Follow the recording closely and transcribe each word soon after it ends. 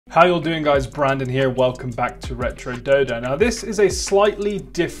How you all doing, guys? Brandon here. Welcome back to Retro Dodo. Now this is a slightly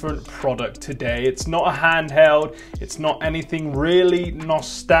different product today. It's not a handheld, it's not anything really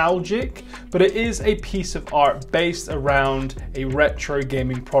nostalgic, but it is a piece of art based around a retro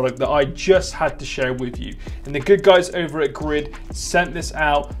gaming product that I just had to share with you. And the good guys over at Grid sent this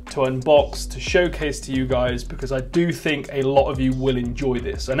out to unbox, to showcase to you guys, because I do think a lot of you will enjoy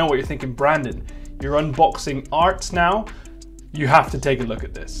this. I know what you're thinking, Brandon, you're unboxing art now. You have to take a look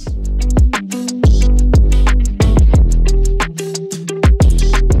at this.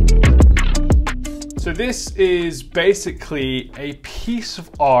 So this is basically a piece of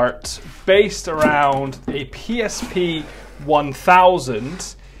art based around a PSP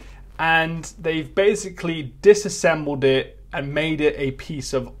 1000, and they've basically disassembled it and made it a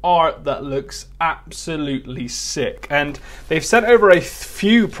piece of art that looks absolutely sick. And they've sent over a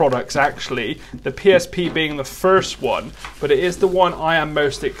few products actually, the PSP being the first one, but it is the one I am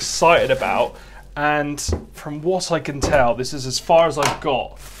most excited about. And from what I can tell, this is as far as I've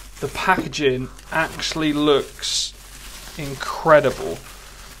got. The packaging actually looks incredible.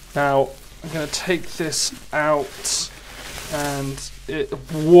 Now, I'm gonna take this out and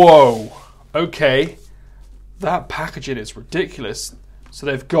whoa, okay. That packaging is ridiculous. So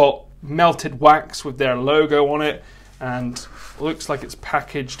they've got melted wax with their logo on it, and looks like it's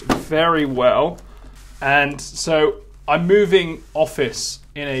packaged very well. And so I'm moving office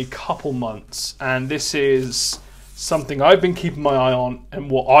in a couple months, and this is something I've been keeping my eye on and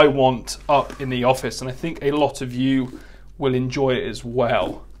what I want up in the office, and I think a lot of you will enjoy it as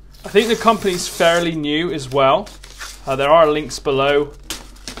well. I think the company's fairly new as well. There are links below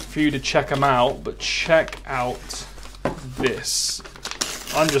for you to check them out, but check out this.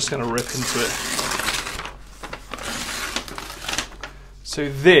 I'm just going to rip into it. So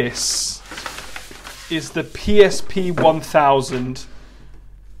this is the PSP 1000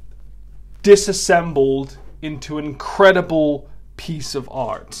 disassembled into an incredible piece of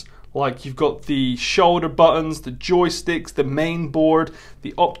art. Like, you've got the shoulder buttons, the joysticks, the main board,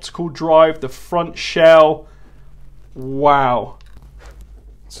 the optical drive, the front shell. Wow.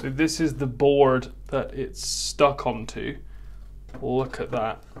 So this is the board that it's stuck onto. Look at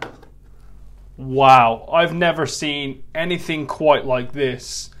that. Wow, I've never seen anything quite like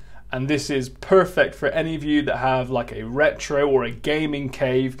this. And this is perfect for any of you that have like a retro or a gaming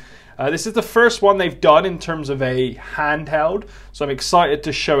cave. This is the first one they've done in terms of a handheld, so I'm excited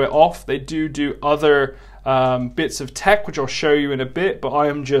to show it off. They do other bits of tech, which I'll show you in a bit, but I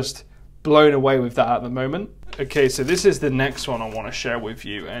am just blown away with that at the moment. Okay, so this is the next one I want to share with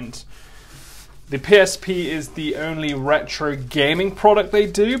you, and the PSP is the only retro gaming product they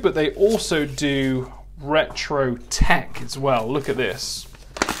do, but they also do retro tech as well. Look at this.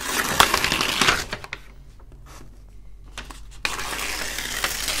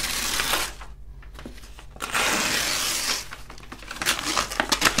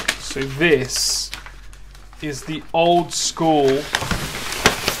 So this is the old school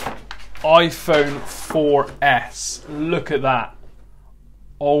iPhone 4S. Look at that.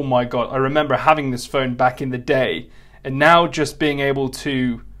 Oh my God. I remember having this phone back in the day, and now just being able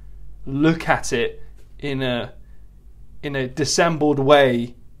to look at it in a disassembled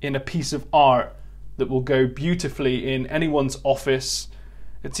way, in a piece of art that will go beautifully in anyone's office.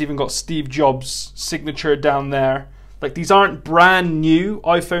 It's even got Steve Jobs' signature down there. Like, these aren't brand new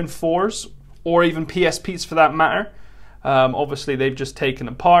iPhone 4s or even PSPs for that matter. Obviously they've just taken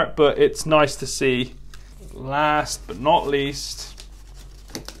apart, but it's nice to see. Last but not least,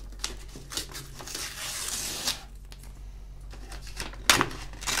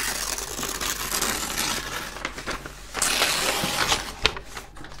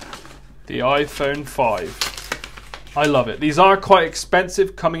 the iPhone 5. I love it. These are quite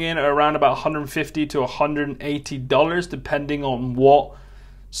expensive, coming in at around about $150 to $180, depending on what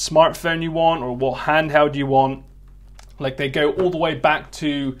smartphone you want or what handheld you want. Like, they go all the way back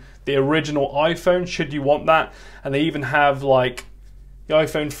to the original iPhone, should you want that. And they even have like the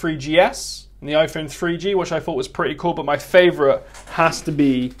iPhone 3GS and the iPhone 3G, which I thought was pretty cool, but my favorite has to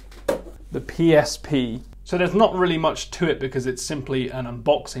be the PSP. So there's not really much to it because it's simply an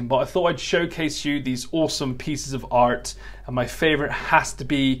unboxing, but I thought I'd showcase you these awesome pieces of art, and my favorite has to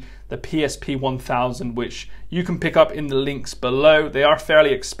be the PSP 1000, which you can pick up in the links below. They are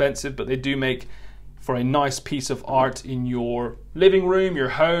fairly expensive, but they do make for a nice piece of art in your living room, your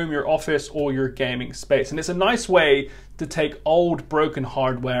home, your office, or your gaming space. And it's a nice way to take old broken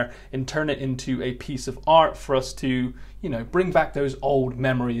hardware and turn it into a piece of art for us to, you know, bring back those old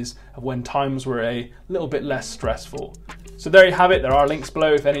memories of when times were a little bit less stressful. So there you have it. There are links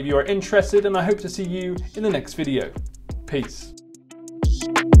below if any of you are interested, and I hope to see you in the next video. Peace.